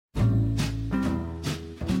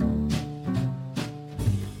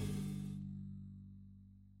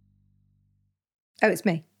Oh, it's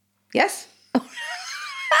me. Yes? You've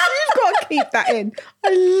got to keep that in. I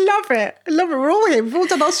love it. I love it. We're all here. We've all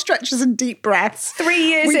done our stretches and deep breaths. 3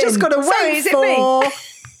 years We in. just got to Sorry, wait is it for... me?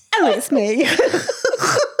 Oh, it's me.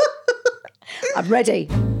 I'm ready.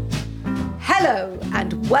 Hello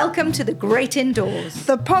and welcome to The Great Indoors.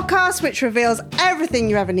 The podcast which reveals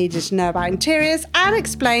everything you ever needed to know about interiors and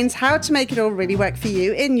explains how to make it all really work for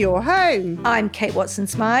you in your home. I'm Kate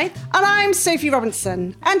Watson-Smythe. And I'm Sophie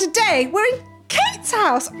Robinson. And today we're in Kate's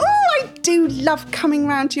house. Oh, I do love coming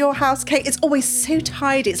round to your house, Kate. It's always so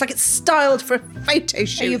tidy. It's like it's styled for a photo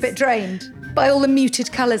shoot. Are you a bit drained by all the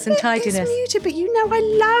muted colours and tidiness? It's muted, but you know I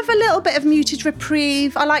love a little bit of muted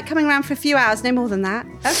reprieve. I like coming around for a few hours, no more than that.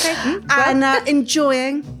 Okay. And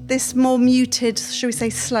enjoying this more muted, shall we say,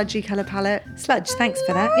 sludgy colour palette. Sludge, thanks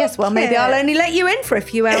for that. Yes, well, maybe I'll only let you in for a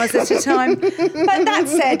few hours at a time. But that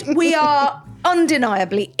said, we are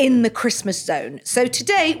undeniably in the Christmas zone. So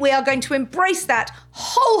today we are going to embrace that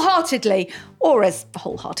wholeheartedly, or as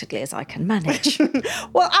wholeheartedly as I can manage.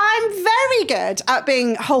 Well, I'm very good at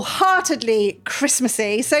being wholeheartedly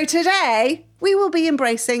Christmassy. So today we will be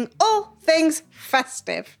embracing all things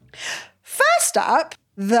festive. First up,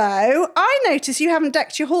 though, I notice you haven't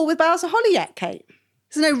decked your hall with boughs of holly yet, Kate.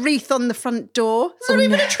 There's no wreath on the front door. There's not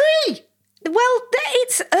even a tree. Well,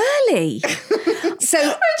 it's early. So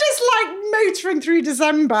we're just like motoring through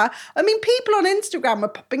December. I mean, people on Instagram were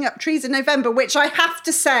popping up trees in November, which I have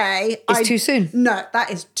to say... It's too soon. No, that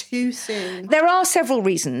is too soon. There are several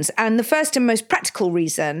reasons. And the first and most practical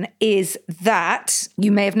reason is that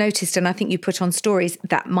you may have noticed, and I think you put on stories,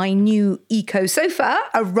 that my new eco sofa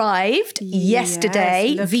arrived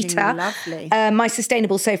yesterday. Vita. Lovely. My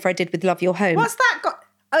sustainable sofa I did with Love Your Home. What's that got...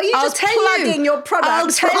 Are you just plugging your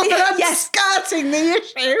products rather than skirting the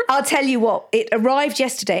issue? I'll tell you what, it arrived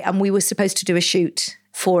yesterday and we were supposed to do a shoot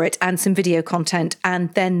for it and some video content,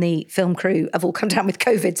 and then the film crew have all come down with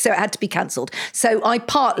COVID, so it had to be cancelled. So I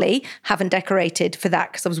partly haven't decorated for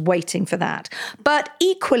that because I was waiting for that. But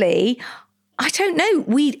equally, I don't know,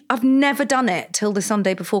 I've never done it till the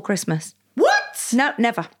Sunday before Christmas. What? No,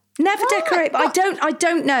 never. Never decorate. But I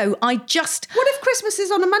don't know. What if Christmas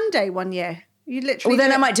is on a Monday one year? You literally. Well,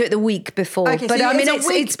 then I might do it the week before. Okay, but so I mean, it's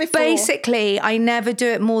it's basically, I never do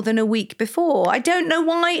it more than a week before. I don't know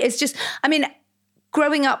why. It's just, I mean,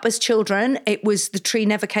 growing up as children, it was the tree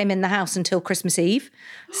never came in the house until Christmas Eve.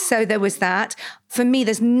 So there was that. For me,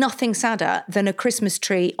 there's nothing sadder than a Christmas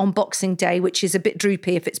tree on Boxing Day, which is a bit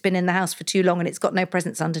droopy if it's been in the house for too long and it's got no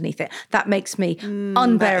presents underneath it. That makes me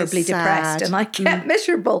unbearably depressed and I get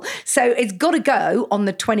miserable. So it's got to go on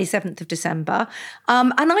the 27th of December.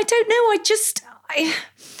 And I don't know, I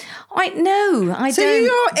don't.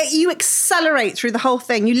 So you accelerate through the whole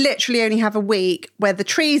thing. You literally only have a week where the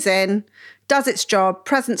tree's in, does its job,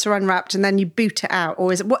 presents are unwrapped, and then you boot it out.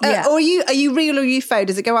 Or is it? Or are you real or you faux?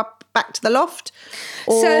 Does it go up back to the loft?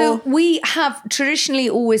 Or? So we have traditionally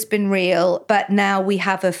always been real, but now we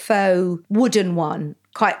have a faux wooden one.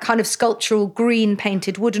 Quite kind of sculptural, green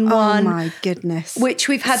painted wooden one. Oh my goodness. Which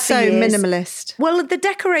we've had so for years. Minimalist. Well, the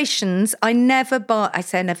decorations, I never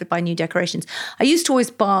buy new decorations. I used to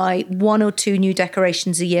always buy 1 or 2 new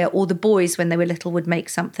decorations a year, or the boys when they were little would make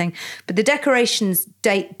something. But the decorations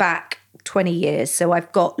date back 20 years. So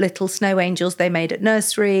I've got little snow angels they made at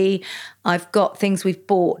nursery. I've got things we've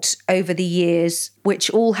bought over the years,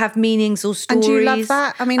 which all have meanings or stories. And do you love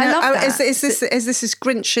that? I mean, I love that. Is this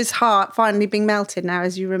Grinch's heart finally being melted now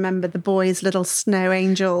as you remember the boys' little snow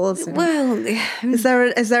angels? Well, is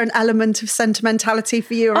there an element of sentimentality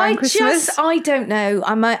for you around Christmas? I don't know.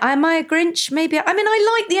 Am I a Grinch? Maybe. I mean,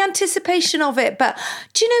 I like the anticipation of it, but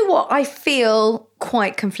do you know what? I feel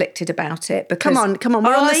quite conflicted about it because come on.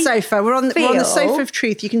 We're on the sofa. We're on the sofa of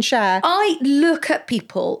truth. You can share. I look at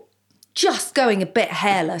people just going a bit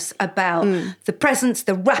hairless about the presents,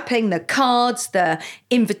 the wrapping, the cards, the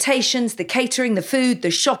invitations, the catering, the food,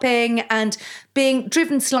 the shopping, and being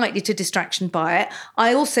driven slightly to distraction by it.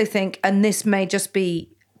 I also think, and this may just be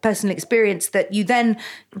personal experience, that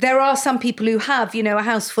there are some people who have, a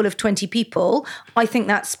house full of 20 people. I think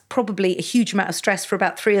that's probably a huge amount of stress for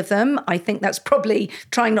about 3 of them. I think that's probably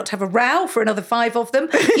trying not to have a row for another 5 of them.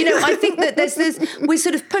 I think that there's this, we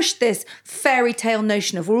sort of pushed this fairy tale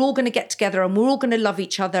notion of we're all going to get together and we're all going to love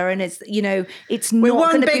each other, and it's, it's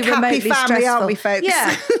not going to be remotely family, stressful. Aren't we, folks?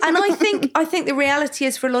 Yeah. And I think the reality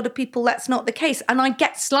is for a lot of people that's not the case. And I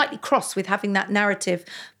get slightly cross with having that narrative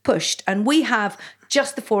pushed. And we have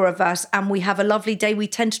just the 4 of us and we have a lovely day. We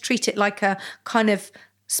tend to treat it like a kind of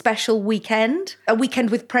special weekend, a weekend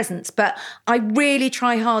with presents. But I really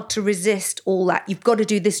try hard to resist all that. You've got to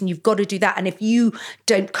do this and you've got to do that. And if you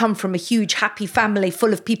don't come from a huge happy family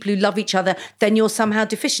full of people who love each other, then you're somehow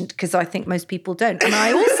deficient, because I think most people don't. And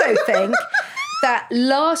I also think that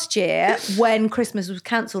last year, when Christmas was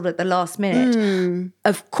cancelled at the last minute,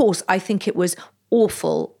 of course, I think it was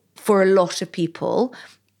awful for a lot of people.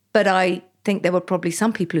 But I think there were probably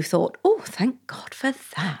some people who thought, oh, thank God for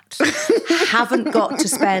that. Haven't got to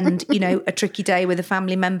spend, a tricky day with a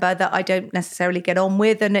family member that I don't necessarily get on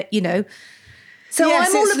with. And, So yes,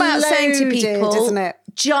 I'm all about saying to people, isn't it?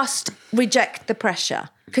 Just reject the pressure,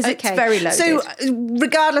 because it's very loaded. So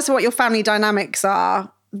regardless of what your family dynamics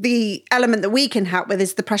are, the element that we can help with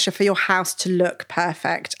is the pressure for your house to look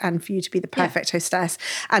perfect and for you to be the perfect hostess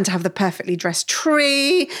and to have the perfectly dressed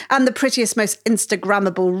tree and the prettiest, most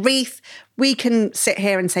Instagrammable wreath. We can sit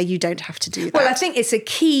here and say you don't have to do that. Well, I think it's a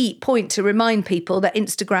key point to remind people that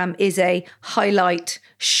Instagram is a highlight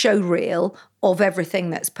show reel of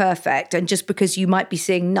everything that's perfect. And just because you might be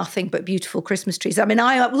seeing nothing but beautiful Christmas trees. I mean,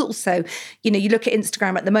 I also, you look at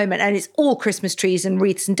Instagram at the moment and it's all Christmas trees and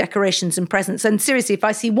wreaths and decorations and presents. And seriously, if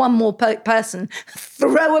I see one more person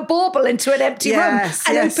throw a bauble into an empty room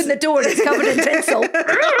and open the door and it's covered in tinsel.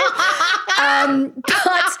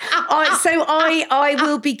 So I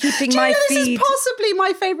will be keeping my feed. This is possibly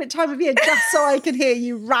my favourite time of year, just so I can hear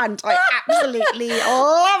you rant. I absolutely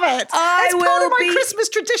love it. It's part of my Christmas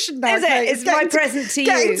tradition now. Is it? It's my present to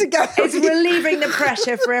you. It's relieving the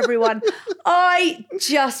pressure for everyone. I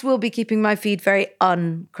just will be keeping my feed very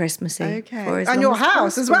un-Christmassy. Okay. And your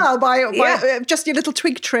house as well, by just your little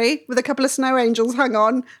twig tree with a couple of snow angels hung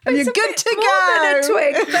on, and you're good to go. More than a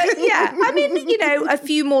twig, but yeah. I mean, a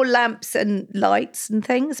few more lamps and lights and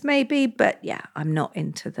things maybe, but yeah, I'm not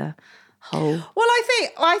into the whole. Well,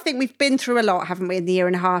 I think we've been through a lot, haven't we, in the year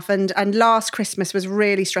and a half? And last Christmas was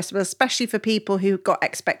really stressful, especially for people who got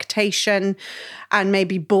expectation and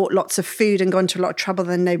maybe bought lots of food and gone to a lot of trouble,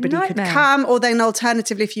 then nobody could come. Or then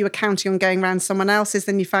alternatively, if you were counting on going around someone else's,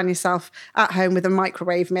 then you found yourself at home with a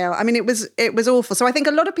microwave meal. I mean, it was awful. So I think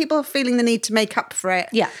a lot of people are feeling the need to make up for it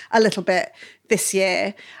a little bit this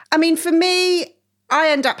year. I mean, for me, I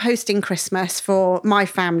end up hosting Christmas for my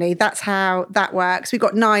family. That's how that works. We've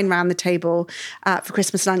got 9 round the table for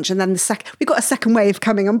Christmas lunch, and then we've got a second wave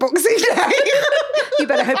coming on Boxing Day. You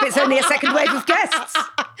better hope it's only a second wave of guests.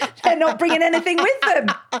 They're not bringing anything with them.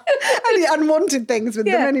 Any unwanted things with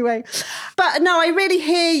them anyway. But no, I really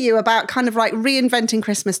hear you about kind of like reinventing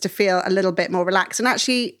Christmas to feel a little bit more relaxed. And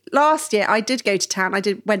actually, last year I did go to town.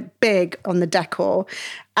 Went big on the decor.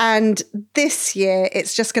 And this year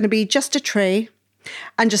it's just going to be just a tree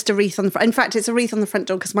and just a wreath on the front. In fact, it's a wreath on the front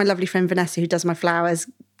door because my lovely friend Vanessa, who does my flowers,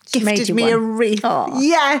 gifted me a wreath. Aww.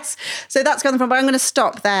 Yes. So that's going on the front, but I'm going to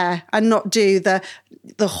stop there and not do the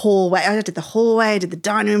hallway. I did the hallway, I did the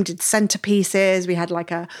dining room, did centerpieces. We had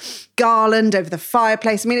like a garland over the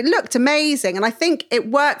fireplace. I mean, it looked amazing. And I think it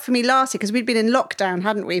worked for me last year because we'd been in lockdown,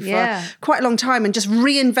 hadn't we, for quite a long time. And just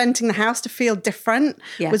reinventing the house to feel different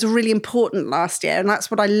was really important last year. And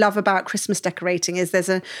that's what I love about Christmas decorating is there's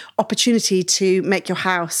an opportunity to make your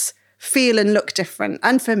house feel and look different.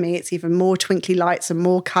 And for me, it's even more twinkly lights and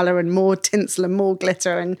more colour and more tinsel and more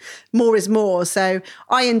glitter and more is more. So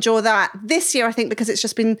I enjoy that. This year, I think because it's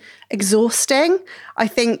just been exhausting, I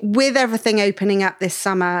think with everything opening up this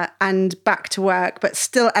summer and back to work, but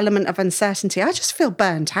still element of uncertainty, I just feel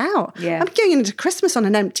burnt out. Yeah. I'm going into Christmas on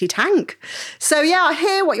an empty tank. So yeah, I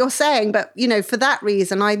hear what you're saying, but for that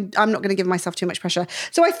reason, I'm not going to give myself too much pressure.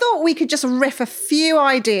 So I thought we could just riff a few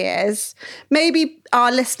ideas. Maybe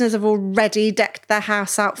our listeners have already decked their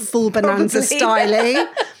house out full bonanza styly.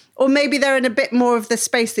 Or maybe they're in a bit more of the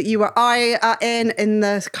space that you or I are in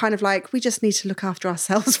the kind of like, we just need to look after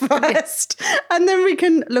ourselves first and then we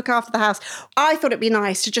can look after the house. I thought it'd be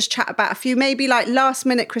nice to just chat about a few maybe like last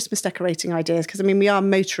minute Christmas decorating ideas, because I mean, we are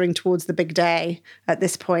motoring towards the big day at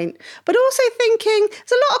this point, but also thinking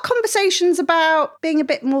there's a lot of conversations about being a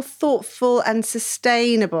bit more thoughtful and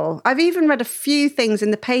sustainable. I've even read a few things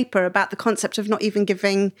in the paper about the concept of not even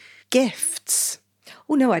giving gifts.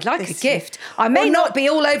 Oh, no, I'd like a gift. I may not be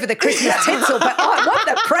all over the Christmas tinsel, but I want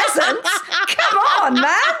the presents. Come on,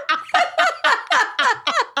 man.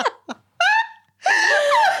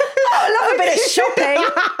 I love a bit of shopping.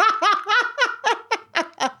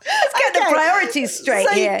 Let's get the priorities straight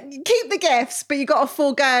here. Keep the gifts, but you've got to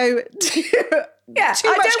forego too I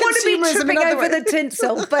don't want to be tripping over the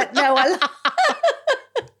tinsel, but no,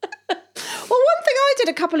 Well, one thing I did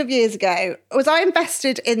a couple of years ago was I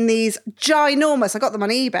invested in these ginormous, I got them on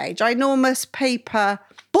eBay, ginormous paper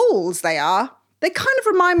balls they are, They kind of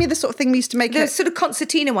remind me of the sort of thing we used to make. The sort of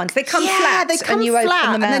concertina ones. They come flat. They come and you flat,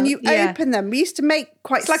 open them and then out. you open them. We used to make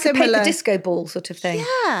quite It's like similar. a paper disco ball sort of thing.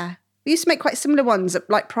 Yeah. We used to make quite similar ones at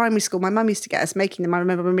like primary school. My mum used to get us making them. I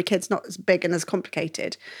remember when we were kids, not as big and as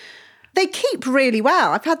complicated. They keep really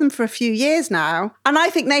well. I've had them for a few years now, and I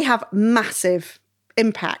think they have massive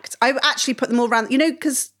impact. I actually put them all around,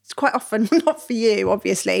 because quite often, not for you,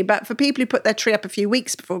 obviously, but for people who put their tree up a few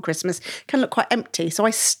weeks before Christmas, it can look quite empty. So I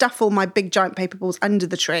stuff all my big giant paper balls under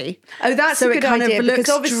the tree. Oh, that's a good idea, because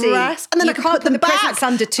obviously and then I can put them the back. presents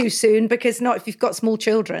under too soon, because not if you've got small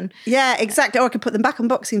children. Yeah, exactly. Or I could put them back on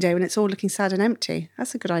Boxing Day when it's all looking sad and empty.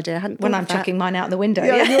 That's a good idea. I hadn't When thought I'm of that. chucking mine out the window.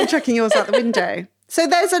 Yeah, you're chucking yours out the window. So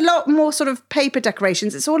there's a lot more sort of paper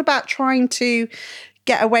decorations. It's all about trying to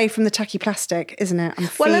get away from the tacky plastic, isn't it? And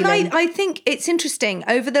I think it's interesting.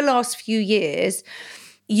 Over the last few years,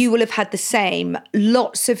 you will have had the same,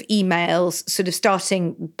 lots of emails sort of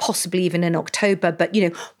starting possibly even in October, but,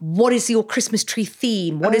 what is your Christmas tree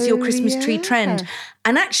theme? What is your Christmas tree trend?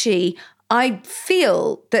 And actually, I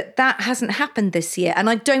feel that hasn't happened this year. And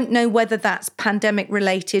I don't know whether that's pandemic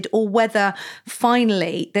related or whether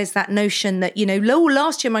finally there's that notion that,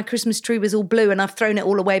 last year my Christmas tree was all blue and I've thrown it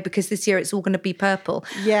all away because this year it's all going to be purple.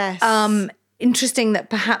 Yes. Interesting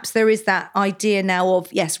that perhaps there is that idea now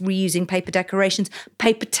of, yes, reusing paper decorations,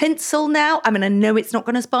 paper tinsel now. I mean, I know it's not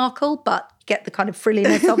going to sparkle, but get the kind of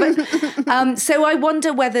frilliness of it. So I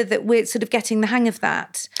wonder whether that we're sort of getting the hang of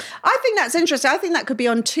that. I think that's interesting. I think that could be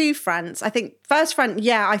on two fronts. I think first front,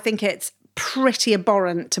 I think it's pretty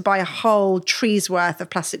abhorrent to buy a whole tree's worth of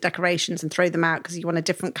plastic decorations and throw them out because you want a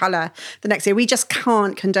different colour the next year. We just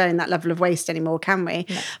can't condone that level of waste anymore, can we?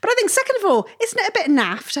 No. But I think second of all, isn't it a bit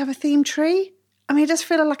naff to have a theme tree? I mean, it does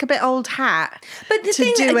feel like a bit old hat. But the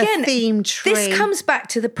thing, do again, a theme tree. This comes back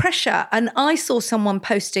to the pressure. And I saw someone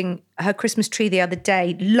posting her Christmas tree the other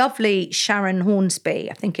day. Lovely Sharon Hornsby.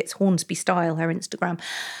 I think it's Hornsby Style, her Instagram.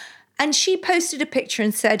 And she posted a picture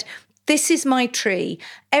and said, "This is my tree.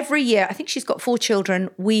 Every year," I think she's got 4 children,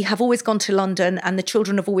 "we have always gone to London and the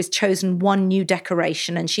children have always chosen one new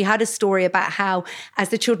decoration." And she had a story about how, as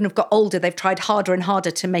the children have got older, they've tried harder and harder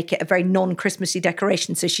to make it a very non-Christmassy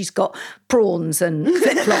decoration. So she's got prawns and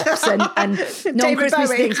flip-flops and non-Christmas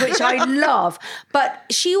things, which I love. But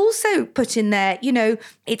she also put in there,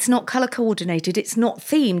 it's not colour coordinated, it's not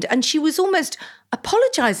themed. And she was almost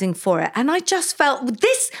apologising for it. And I just felt,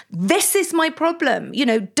 this is my problem.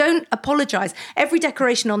 Don't apologise. Every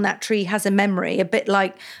decoration on that tree has a memory, a bit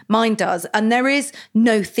like mine does. And there is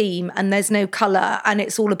no theme and there's no colour and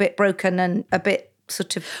it's all a bit broken and a bit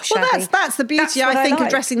sort of shabby. Well, that's the beauty, I think, of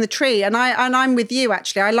dressing the tree. And I'm with you,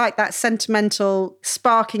 actually. I like that sentimental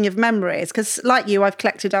sparking of memories because, like you, I've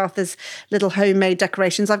collected Arthur's little homemade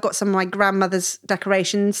decorations. I've got some of my grandmother's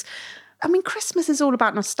decorations. I mean, Christmas is all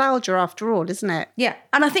about nostalgia after all, isn't it? Yeah.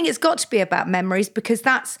 And I think it's got to be about memories because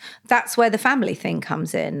that's where the family thing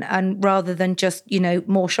comes in, and rather than just,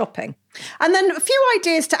 more shopping. And then a few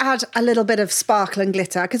ideas to add a little bit of sparkle and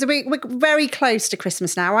glitter because we're very close to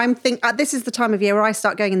Christmas now. This is the time of year where I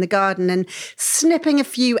start going in the garden and snipping a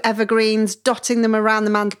few evergreens, dotting them around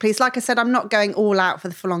the mantelpiece. Like I said, I'm not going all out for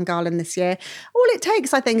the full-on garland this year. All it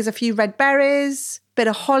takes, I think, is a few red berries, bit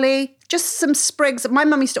of holly, just some sprigs. My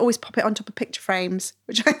mum used to always pop it on top of picture frames,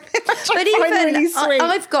 which I find really sweet.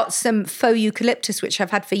 I've got some faux eucalyptus, which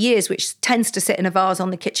I've had for years, which tends to sit in a vase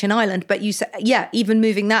on the kitchen island. But even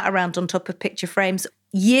moving that around on top of picture frames.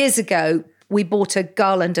 Years ago, we bought a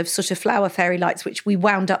garland of sort of flower fairy lights, which we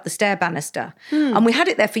wound up the stair banister. And we had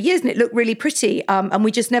it there for years and it looked really pretty. And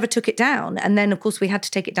we just never took it down. And then, of course, we had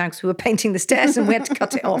to take it down because we were painting the stairs and we had to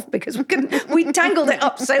cut it off because we tangled it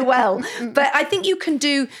up so well. But I think you can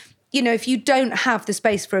do... if you don't have the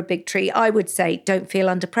space for a big tree, I would say don't feel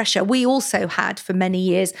under pressure. We also had for many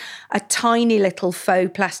years a tiny little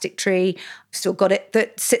faux plastic tree, still got it,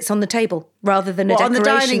 that sits on the table rather than a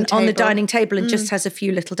decoration on the dining table and just has a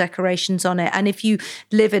few little decorations on it. And if you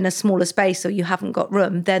live in a smaller space or you haven't got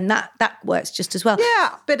room, then that works just as well.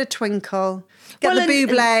 Yeah, bit of twinkle. Get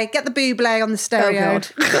the buble on the stereo. Oh God.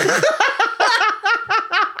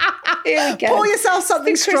 Here we go. Pour yourself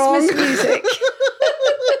something strong. Christmas music.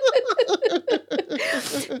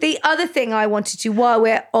 The other thing I wanted to, while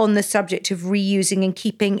we're on the subject of reusing and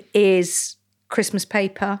keeping, is Christmas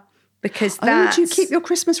paper. Because that's... do you keep your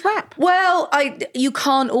Christmas wrap? Well, you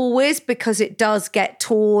can't always because it does get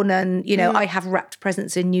torn and, I have wrapped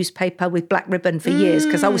presents in newspaper with black ribbon for years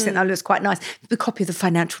because I always think that looks quite nice. The copy of the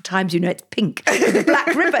Financial Times, it's pink with a black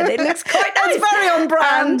ribbon. It looks quite nice. It's very on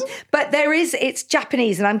brand. But it's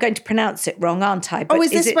Japanese and I'm going to pronounce it wrong, aren't I? But is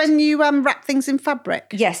this when you wrap things in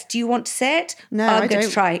fabric? Yes. Do you want to say it? No, I'm going to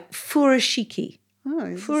try furoshiki.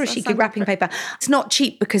 That Furoshiki wrapping paper. It's not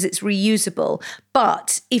cheap because it's reusable,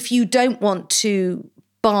 but if you don't want to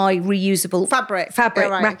buy reusable fabric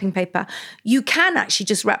wrapping paper, you can actually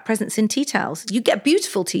just wrap presents in tea towels. You get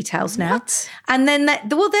beautiful tea towels now. What? And then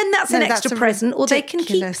that's an extra present, or they can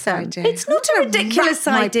keep them. Idea. It's not a ridiculous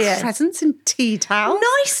idea. My presents in tea towels?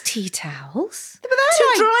 Nice tea towels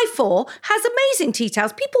to dry for. Has amazing tea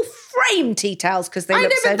towels. People frame tea towels because they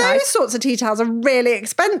look so nice. Those sorts of tea towels are really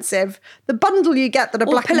expensive. The bundle you get that are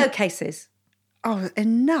black pillowcases. Oh,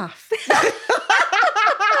 enough.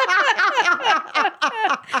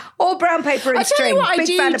 Or brown paper and string. What I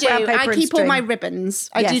do. I keep all my ribbons.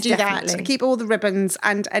 I do that. I keep all the ribbons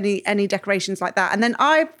and any decorations like that. And then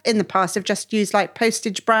I, in the past, have just used like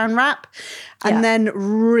postage brown wrap and then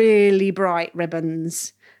really bright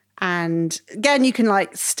ribbons. And again, you can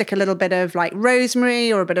like stick a little bit of like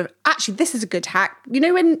rosemary or a bit of, actually, this is a good hack. You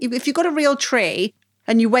know, if you've got a real tree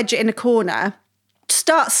and you wedge it in a corner,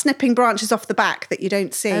 start snipping branches off the back that you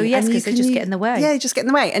don't see. Oh, yes, because they just get in the way. Yeah, they just get in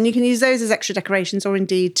the way. And you can use those as extra decorations or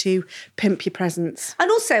indeed to pimp your presents. And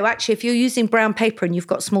also, actually, if you're using brown paper and you've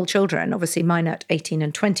got small children, obviously mine at 18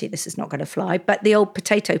 and 20, this is not going to fly, but the old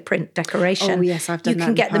potato print decoration. Oh, yes, I've done that. You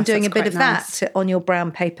can get them doing a bit of nice. that on your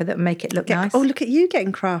brown paper that make it look nice. Oh, look at you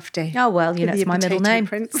getting crafty. Oh, well, it's my middle name.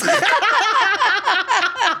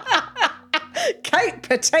 Kate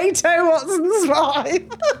Potato Watson's wife.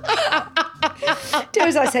 Do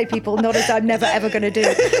as I say, people, not as I'm never ever going to do.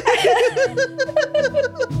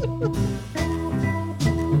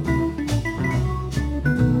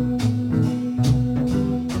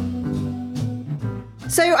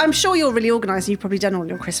 So I'm sure you're really organised and you've probably done all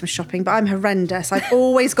your Christmas shopping, but I'm horrendous. I've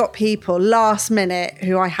always got people last minute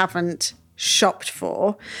who I haven't shopped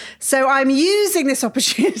for. So I'm using this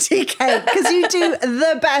opportunity, Kate, because you do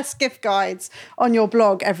the best gift guides on your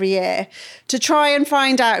blog every year, to try and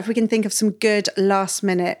find out if we can think of some good last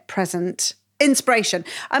minute present inspiration.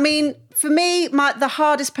 I mean, for me, the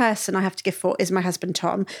hardest person I have to gift for is my husband,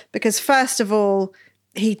 Tom, because first of all,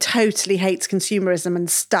 he totally hates consumerism and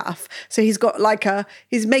stuff. So he's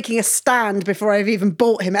making a stand before I've even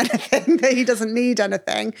bought him anything, that he doesn't need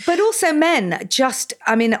anything. But also men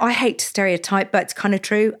I hate to stereotype, but it's kind of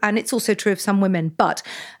true. And it's also true of some women, but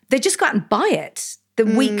they just go out and buy it the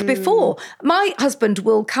week before. My husband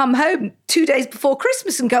will come home 2 days before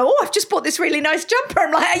Christmas and go, "Oh, I've just bought this really nice jumper."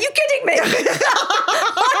 I'm like, "Are you kidding me? I've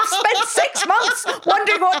spent 6 months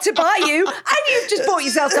wondering what to buy you, and you've just bought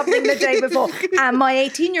yourself something the day before." And my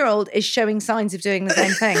 18-year-old is showing signs of doing the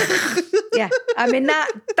same thing. Yeah, I mean,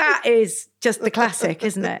 that is just the classic,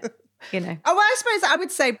 isn't it? You know. Oh, well, I suppose I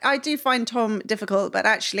would say I do find Tom difficult, but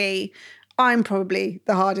actually I'm probably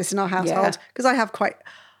the hardest in our household because I have quite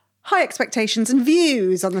high expectations and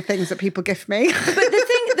views on the things that people gift me. But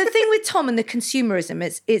the thing with Tom and the consumerism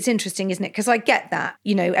is, it's interesting, isn't it? Because I get that,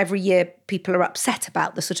 every year people are upset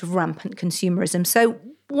about the sort of rampant consumerism. So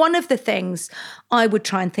one of the things I would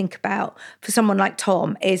try and think about for someone like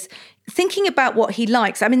Tom is thinking about what he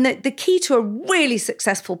likes. I mean, the key to a really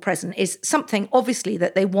successful present is something, obviously,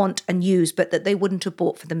 that they want and use, but that they wouldn't have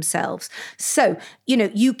bought for themselves. So,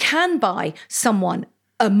 you can buy someone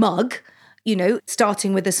a mug,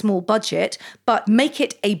 starting with a small budget, but make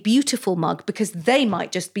it a beautiful mug because they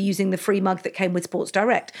might just be using the free mug that came with Sports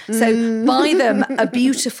Direct. So buy them a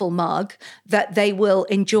beautiful mug that they will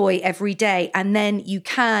enjoy every day. And then you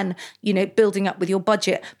can, building up with your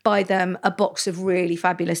budget, buy them a box of really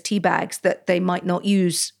fabulous tea bags that they might not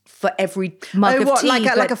use for every mug of tea.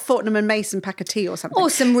 Like a Fortnum and Mason pack of tea or something. Or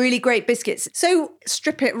some really great biscuits. So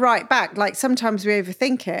strip it right back. Like sometimes we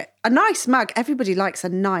overthink it. A nice mug, everybody likes a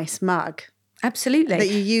nice mug. Absolutely. That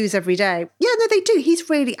you use every day. Yeah, no, they do. He's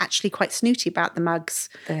really actually quite snooty about the mugs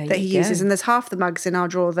that he uses. And there's half the mugs in our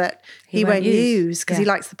drawer that he won't use because he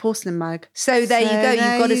likes the porcelain mug. So there you go.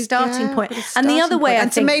 You've got a starting point. And the other way, I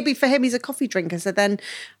think... So maybe for him, he's a coffee drinker. So then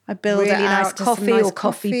I build really it out nice coffee or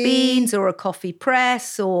coffee beans or a coffee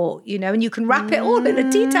press or, and you can wrap it all in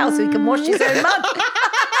a tea towel so he can wash his own mug.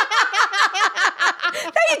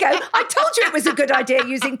 There you go. I told you it was a good idea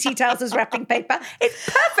using tea towels as wrapping paper. It's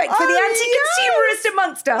perfect for the anti-consumerist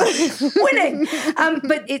amongst us. Winning.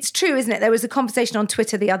 But it's true, isn't it? There was a conversation on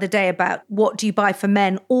Twitter the other day about what do you buy for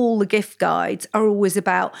men. All the gift guides are always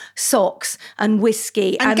about socks and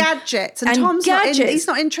whiskey. And gadgets. And Tom's he's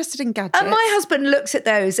not interested in gadgets. And my husband looks at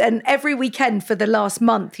those and every weekend for the last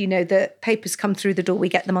month, the papers come through the door. We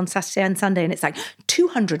get them on Saturday and Sunday and it's like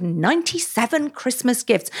 297 Christmas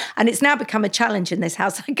gifts. And it's now become a challenge in this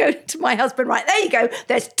house. I go to my husband, right, there you go.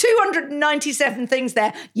 There's 297 things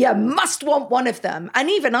there. You must want one of them. And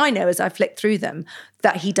even I know as I flick through them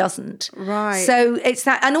that he doesn't. Right. So it's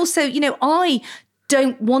that. And also, I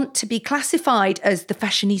don't want to be classified as the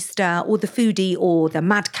fashionista or the foodie or the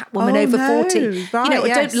madcap woman over 40. Right, I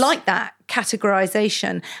don't like that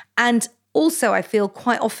categorization. And also, I feel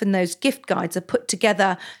quite often those gift guides are put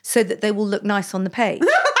together so that they will look nice on the page.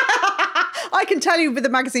 I can tell you with the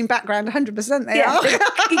magazine background, 100% they are.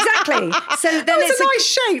 Exactly. So then it's a nice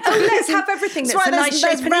shape. Oh, let's have everything that's a nice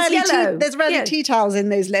shape and it's yellow. There's rarely tea towels in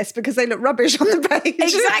those lists because they look rubbish on the page.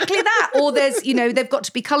 Exactly that. Or there's, they've got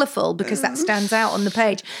to be colourful because that stands out on the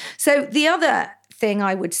page. So the other thing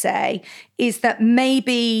I would say is that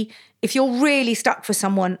maybe if you're really stuck for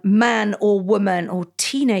someone, man or woman, or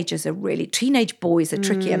teenage boys are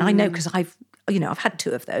tricky. And I know because I've had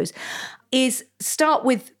 2 of those, is start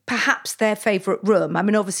with perhaps their favourite room. I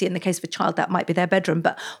mean, obviously in the case of a child, that might be their bedroom,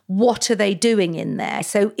 but what are they doing in there?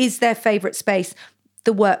 So is their favourite space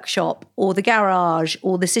the workshop or the garage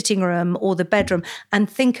or the sitting room or the bedroom? And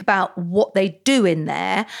think about what they do in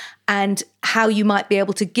there and how you might be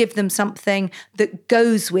able to give them something that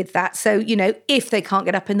goes with that. So, if they can't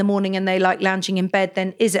get up in the morning and they like lounging in bed,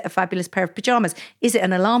 then is it a fabulous pair of pajamas? Is it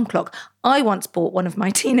an alarm clock? I once bought one of my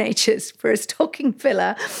teenagers for a stocking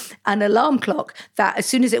filler, an alarm clock that as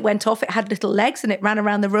soon as it went off, it had little legs and it ran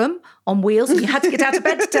around the room on wheels and you had to get out of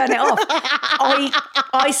bed to turn it off.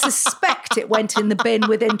 I suspect it went in the bin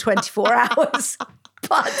within 24 hours.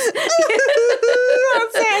 But that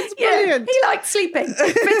sounds brilliant. He liked sleeping.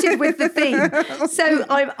 It fitted with the theme. So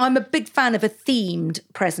I'm a big fan of a themed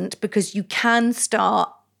present because you can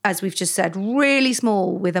start, as we've just said, really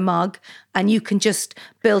small with a mug and you can just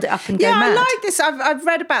build it up and go mad. Yeah, I like this. I've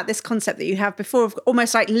read about this concept that you have before of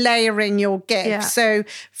almost like layering your gift. Yeah. So,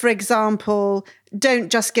 for example,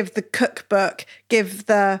 don't just give the cookbook, give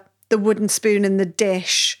the wooden spoon and the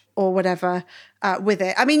dish or whatever with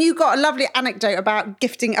it. I mean, you got a lovely anecdote about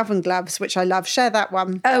gifting oven gloves, which I love. Share that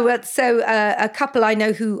one. Oh, so a couple I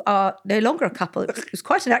know who are no longer a couple. It was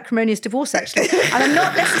quite an acrimonious divorce, actually. And I'm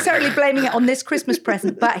not necessarily blaming it on this Christmas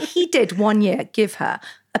present, but he did one year give her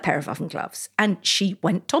a pair of oven gloves and she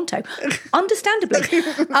went tonto, understandably.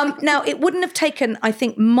 Now, it wouldn't have taken, I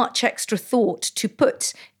think, much extra thought to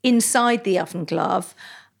put inside the oven glove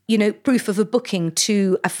proof of a booking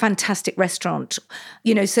to a fantastic restaurant.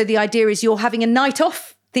 So the idea is you're having a night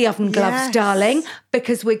off the oven gloves, yes, darling,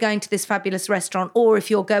 because we're going to this fabulous restaurant. Or if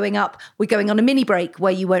you're going up, we're going on a mini break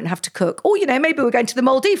where you won't have to cook. Or, maybe we're going to the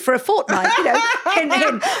Maldives for a fortnight, hint,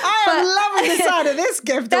 hint. I am loving the side of this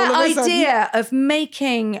gift. That idea of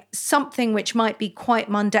making something which might be quite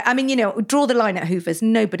mundane. I mean, draw the line at Hoovers.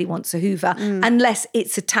 Nobody wants a Hoover unless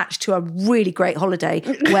it's attached to a really great holiday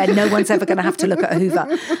where no one's ever going to have to look at a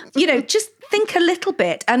Hoover. Just think a little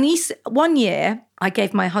bit. And one year I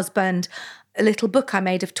gave my husband a little book I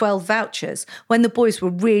made of 12 vouchers when the boys were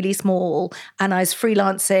really small and I was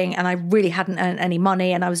freelancing and I really hadn't earned any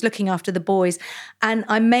money and I was looking after the boys. And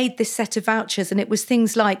I made this set of vouchers and it was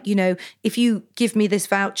things like, if you give me this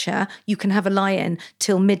voucher, you can have a lie-in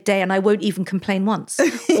till midday and I won't even complain once.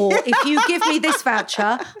 Or if you give me this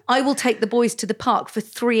voucher, I will take the boys to the park for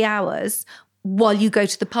 3 hours while you go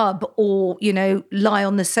to the pub or, lie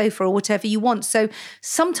on the sofa or whatever you want. So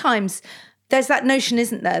sometimes there's that notion,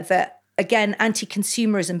 isn't there, that again,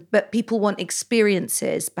 anti-consumerism, but people want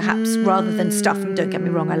experiences perhaps rather than stuff. And don't get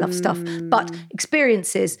me wrong, I love stuff, but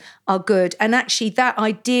experiences are good. And actually that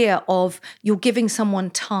idea of you're giving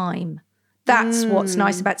someone time, that's what's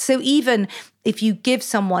nice about it. So even if you give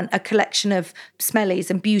someone a collection of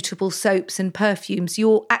smellies and beautiful soaps and perfumes,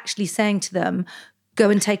 you're actually saying to them,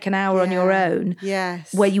 go and take an hour on your own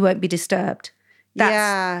where you won't be disturbed.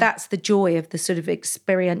 That's the joy of the sort of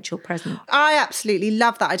experiential present. I absolutely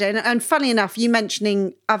love that idea. And funny enough, you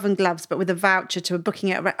mentioning oven gloves, but with a voucher to a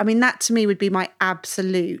booking at, I mean, that to me would be my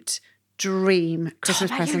absolute dream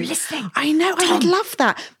Christmas present. You're listening. I know, I would love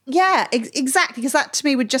that. Yeah, exactly, because that to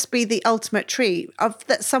me would just be the ultimate treat of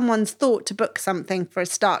that someone's thought to book something for a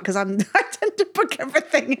start, because I tend to book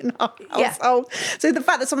everything in our household. So the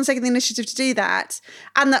fact that someone's taking the initiative to do that,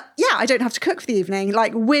 and that, I don't have to cook for the evening,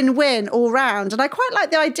 like win-win all round. And I quite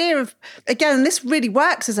like the idea of, again, this really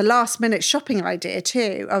works as a last-minute shopping idea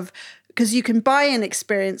too, of because you can buy an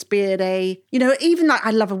experience, be it even like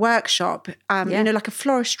I love a workshop, like a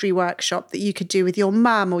floristry workshop that you could do with your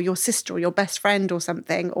mum or your sister or your best friend or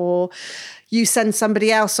something, or you send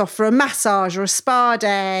somebody else off for a massage or a spa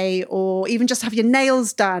day, or even just have your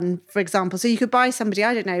nails done, for example. So you could buy somebody,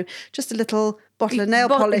 I don't know, just a little bottle of nail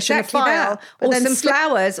polish and a file. Or some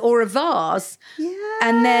flowers or a vase. Yes.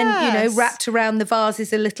 And then, wrapped around the vase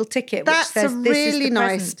is a little ticket which says, that's a this really is the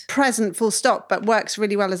nice present, full stop, but works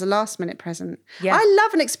really well as a last minute present. Yeah. I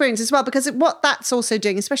love an experience as well, because what that's also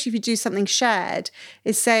doing, especially if you do something shared,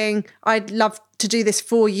 is saying, I'd love to do this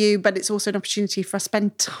for you, but it's also an opportunity for us to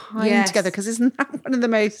spend time together, because isn't that one of the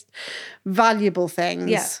most valuable things?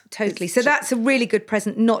 Yeah, totally. So that's a really good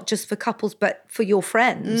present, not just for couples, but for your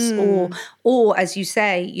friends or as you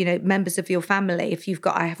say, you know, members of your family. If you've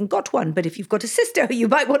got, I haven't got one, but if you've got a sister who you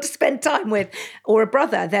might want to spend time with, or a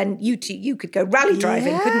brother, then you could go rally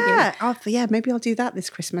driving, couldn't you? Yeah, maybe I'll do that this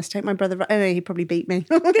Christmas. Take my brother. Oh, no, he'd probably beat me.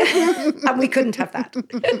 And we couldn't have that.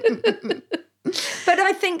 But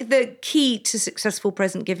I think the key to successful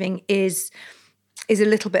present giving is a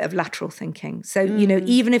little bit of lateral thinking. So, you know,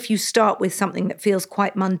 even if you start with something that feels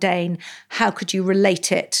quite mundane, how could you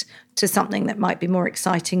relate it to something that might be more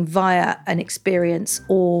exciting via an experience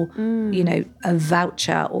or, you know, a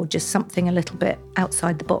voucher or just something a little bit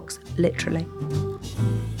outside the box, literally.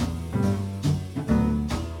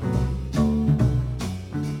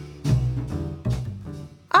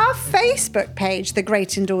 Our Facebook page, The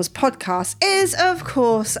Great Indoors Podcast, is, of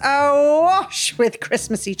course, awash with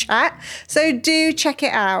Christmassy chat. So do check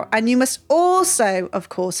it out. And you must also, of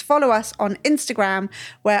course, follow us on Instagram,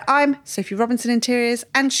 where I'm Sophie Robinson Interiors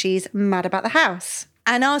and she's Mad About the House.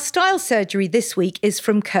 And our style surgery this week is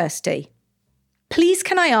from Kirsty. Please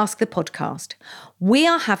can I ask the podcast, we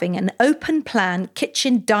are having an open plan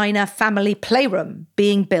kitchen diner family playroom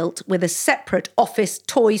being built with a separate office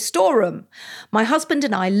toy storeroom. My husband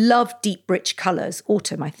and I love deep rich colours,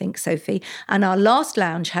 autumn I think, Sophie, and our last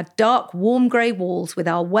lounge had dark warm grey walls with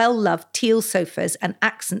our well-loved teal sofas and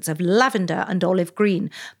accents of lavender and olive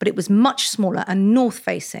green, but it was much smaller and north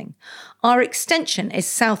facing. Our extension is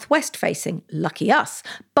southwest facing, lucky us,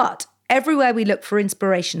 but everywhere we look for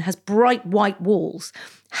inspiration has bright white walls.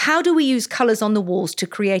 How do we use colours on the walls to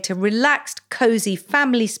create a relaxed, cosy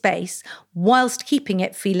family space whilst keeping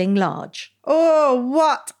it feeling large? Oh,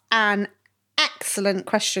 what an excellent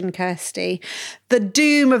question, Kirsty. The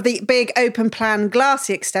doom of the big open plan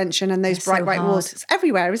glassy extension and those bright white walls. It's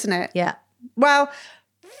everywhere, isn't it? Yeah. Well,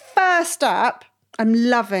 first up, I'm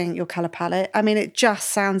loving your colour palette. I mean, it just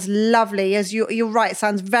sounds lovely. As you're right, it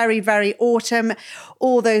sounds very, very autumn.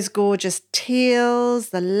 All those gorgeous teals,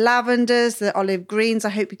 the lavenders, the olive greens. I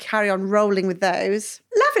hope you carry on rolling with those.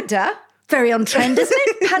 Lavender? Very on trend, isn't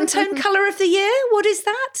it? Pantone colour of the year? What is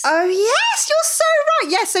that? Oh, yes, you're so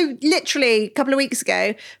right. Yeah, so literally a couple of weeks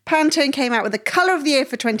ago, Pantone came out with the colour of the year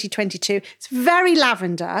for 2022. It's very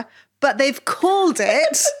lavender, but they've called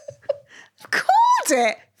it...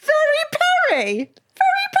 very Perry. Very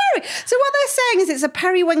Perry. So what they're saying is it's a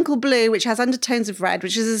periwinkle blue, which has undertones of red,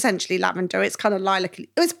 which is essentially lavender. It's kind of lilac.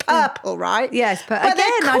 It's purple, right? Yes, but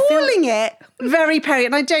they're calling it very Perry.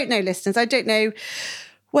 And I don't know, listeners, I don't know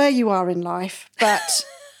where you are in life, but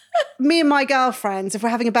me and my girlfriends, if we're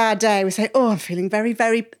having a bad day, we say, oh, I'm feeling very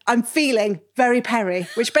Perry,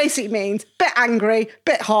 which basically means bit angry,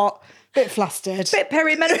 bit hot, bit flustered. Bit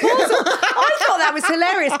perimenopausal. I thought that was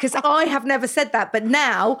hilarious because I have never said that. But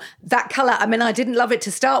now that colour, I mean, I didn't love it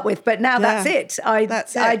to start with, but now that's it.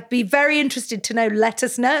 I'd be very interested to know, let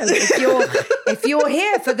us know if you're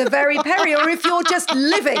here for the very Perry or if you're just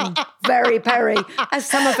living very Perry, as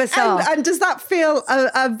some of us are. And does that feel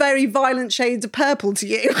a very violent shades of purple to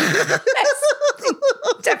you?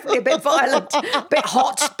 Definitely a bit violent, bit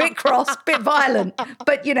hot, bit cross, bit violent,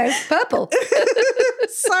 but you know, purple.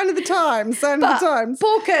 Sign of the times.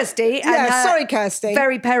 Poor Kirsty. Sorry, Kirsty.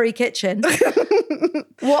 Very Perry kitchen.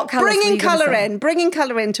 What colours? Bringing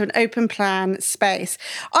colour into an open plan space.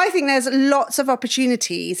 I think there's lots of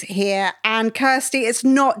opportunities here. And Kirsty, it's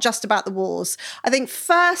not just about the walls. I think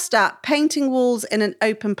first up, painting walls in an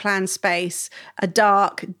open plan space, a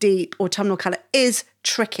dark, deep autumnal colour is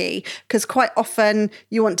tricky because quite often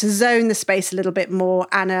you want to zone the space a little bit more,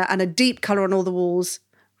 and a deep colour on all the walls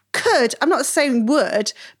could, I'm not saying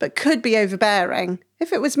would, but could be overbearing.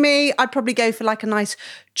 If it was me, I'd probably go for like a nice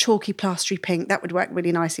chalky plastery pink. That would work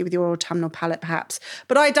really nicely with your autumnal palette perhaps.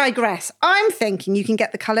 But I digress. I'm thinking you can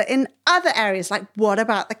get the colour in other areas. Like what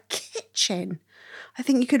about the kitchen? I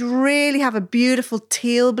think you could really have a beautiful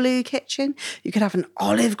teal blue kitchen. You could have an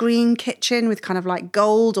olive green kitchen with kind of like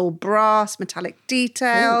gold or brass metallic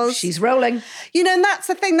details. Ooh, she's rolling. You know, and that's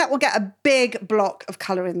the thing that will get a big block of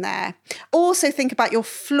colour in there. Also think about your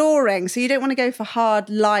flooring. So you don't want to go for hard,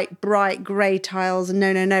 light, bright grey tiles.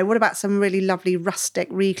 No. What about some really lovely rustic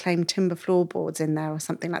reclaimed timber floorboards in there or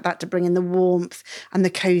something like that to bring in the warmth and the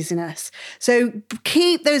coziness. So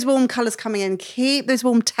keep those warm colours coming in. Keep those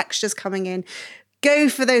warm textures coming in. Go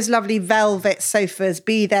for those lovely velvet sofas,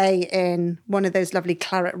 be they in one of those lovely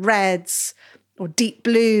claret reds or deep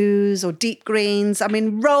blues or deep greens. I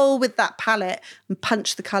mean, roll with that palette and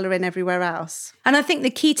punch the colour in everywhere else. And I think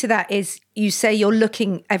the key to that is you say you're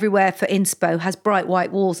looking everywhere for inspo, has bright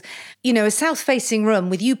white walls. You know, a south-facing room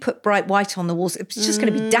with you put bright white on the walls, it's just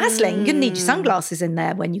going to be dazzling. You're going to need your sunglasses in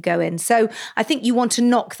there when you go in. So I think you want to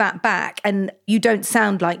knock that back, and you don't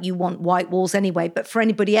sound like you want white walls anyway. But for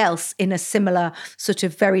anybody else in a similar sort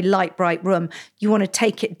of very light, bright room, you want to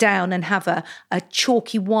take it down and have a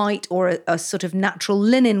chalky white or a sort of natural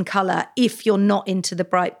linen colour if you're not into the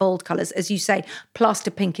bright, bold colours. As you say,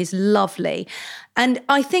 plaster pink is lovely. And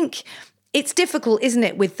I think it's difficult, isn't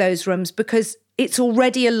it, with those rooms, because it's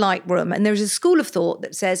already a light room. And there's a school of thought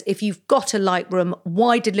that says if you've got a light room,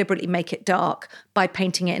 why deliberately make it dark by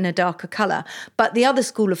painting it in a darker colour? But the other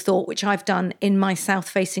school of thought, which I've done in my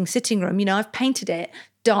south-facing sitting room, you know, I've painted it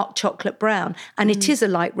dark chocolate brown, and it is a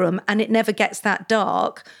light room, and it never gets that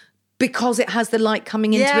dark because it has the light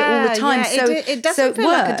coming into it all the time. Yeah, So it doesn't feel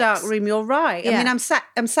like a dark room. You're right. Yeah. I mean,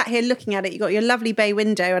 I'm sat here looking at it. You've got your lovely bay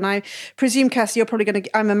window, and I presume, Kirsty, you're probably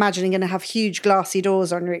I'm imagining going to have huge glassy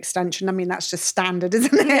doors on your extension. I mean, that's just standard,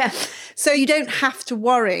 isn't it? Yeah. So you don't have to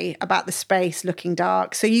worry about the space looking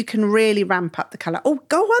dark. So you can really ramp up the colour. Oh,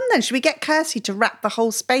 go on then. Should we get Kirsty to wrap the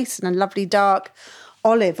whole space in a lovely dark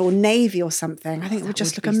olive or navy or something? I think it would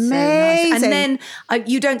just look amazing. So nice. And then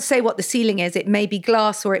you don't say what the ceiling is. It may be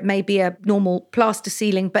glass or it may be a normal plaster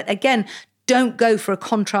ceiling. But again, don't go for a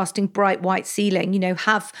contrasting bright white ceiling. You know,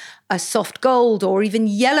 have a soft gold or even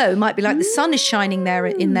yellow. It might be like the sun is shining there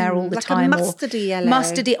in there all the like time. A mustardy yellow.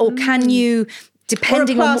 Mustardy. Or can you...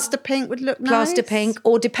 Depending or a plaster pink would look nice. Plaster pink,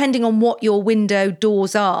 or depending on what your window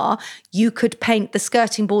doors are, you could paint the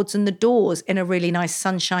skirting boards and the doors in a really nice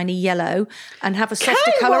sunshiny yellow and have a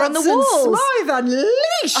softer colour on the walls. Smythe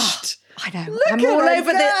Unleashed. I know. I'm all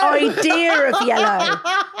over the idea of yellow.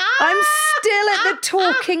 I'm still at the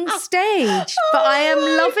talking stage, but I am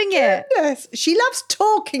loving it. Goodness. She loves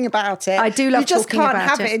talking about it. I do love talking about it. You just can't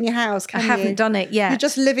have it in your house, can I you? haven't done it yet. You're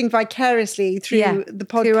just living vicariously through the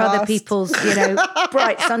podcast. Through other people's,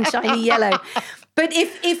 bright, sunshiny yellow. But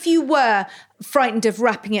if you were frightened of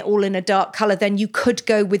wrapping it all in a dark colour, then you could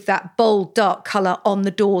go with that bold dark colour on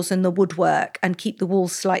the doors and the woodwork and keep the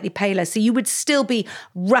walls slightly paler. So you would still be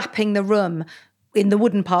wrapping the room in the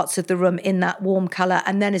wooden parts of the room in that warm colour.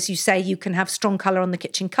 And then, as you say, you can have strong colour on the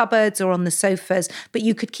kitchen cupboards or on the sofas, but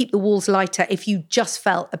you could keep the walls lighter if you just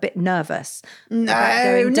felt a bit nervous about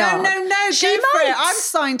going dark. No, go for it. I'm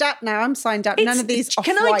signed up now. None of these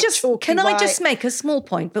off-white, chalky Can I white. just make a small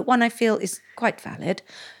point, but one I feel is quite valid?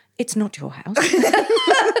 It's not your house.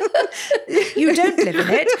 You don't live in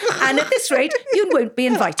it. And at this rate, you won't be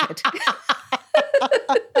invited.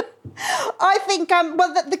 I think,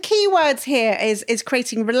 the key words here is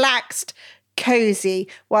creating relaxed, cosy,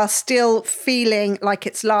 while still feeling like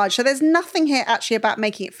it's large. So there's nothing here actually about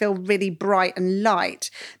making it feel really bright and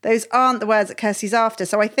light. Those aren't the words that Kirsty's after.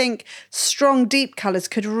 So I think strong, deep colours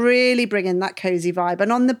could really bring in that cosy vibe.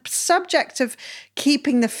 And on the subject of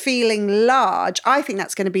keeping the feeling large, I think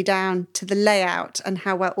that's going to be down to the layout and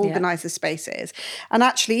how well organised the space is. And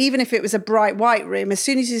actually, even if it was a bright white room, as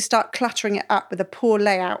soon as you start cluttering it up with a poor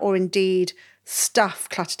layout or indeed stuff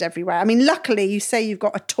cluttered everywhere. I mean, luckily you say you've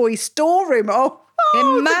got a toy storeroom.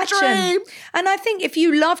 Imagine. And I think if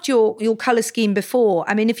you loved your colour scheme before,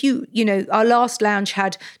 I mean, if our last lounge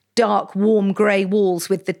had dark, warm grey walls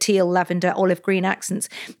with the teal, lavender, olive green accents.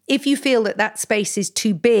 If you feel that space is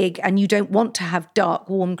too big and you don't want to have dark,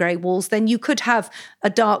 warm grey walls, then you could have a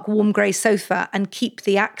dark, warm grey sofa and keep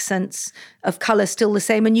the accents of colour still the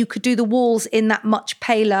same. And you could do the walls in that much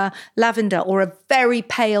paler lavender or a very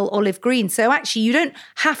pale olive green. So actually, you don't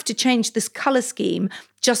have to change this colour scheme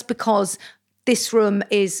just because this room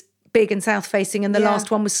is big and south facing and the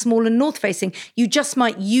last one was small and north facing. You just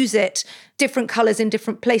might use it different colours in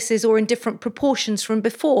different places or in different proportions from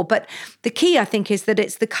before. But the key, I think, is that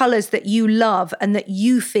it's the colours that you love and that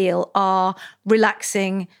you feel are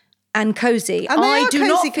relaxing and cosy. And I do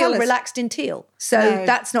not feel colours. Relaxed in teal. So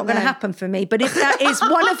that's not going to happen for me. But if that is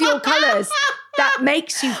one of your colours that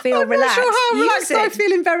makes you feel relaxed, I'm not sure how relaxed I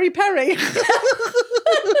feel in Very Perry.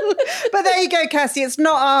 But there you go, Kirsty. It's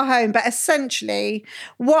not our home, but essentially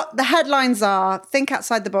what the headlines are, think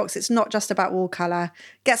outside the box. It's not just about wall colour.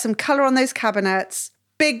 Get some colour on those cabinets,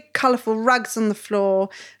 big colourful rugs on the floor,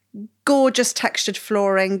 gorgeous textured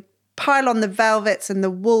flooring, pile on the velvets and the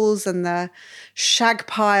wools and the shag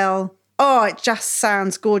pile. Oh, it just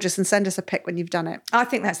sounds gorgeous. And send us a pic when you've done it. I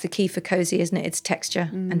think that's the key for Cosy, isn't it? It's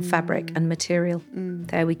texture and fabric and material.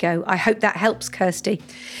 There we go. I hope that helps, Kirsty.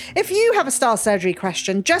 If you have a style surgery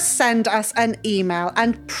question, just send us an email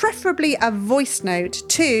and preferably a voice note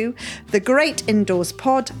to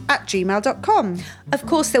thegreatindoorsPod@gmail.com. Of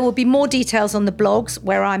course, there will be more details on the blogs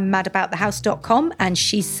where I'm madaboutthehouse.com and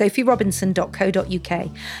she's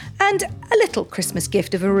sophierobinson.co.uk. And a little Christmas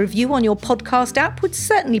gift of a review on your podcast app would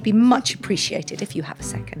certainly be much appreciated if you have a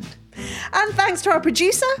second. And thanks to our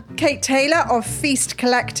producer, Kate Taylor of Feast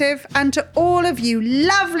Collective, and to all of you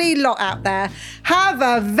lovely lot out there. Have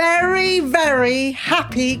a very, very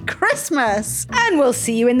happy Christmas. And we'll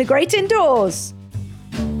see you in the great indoors.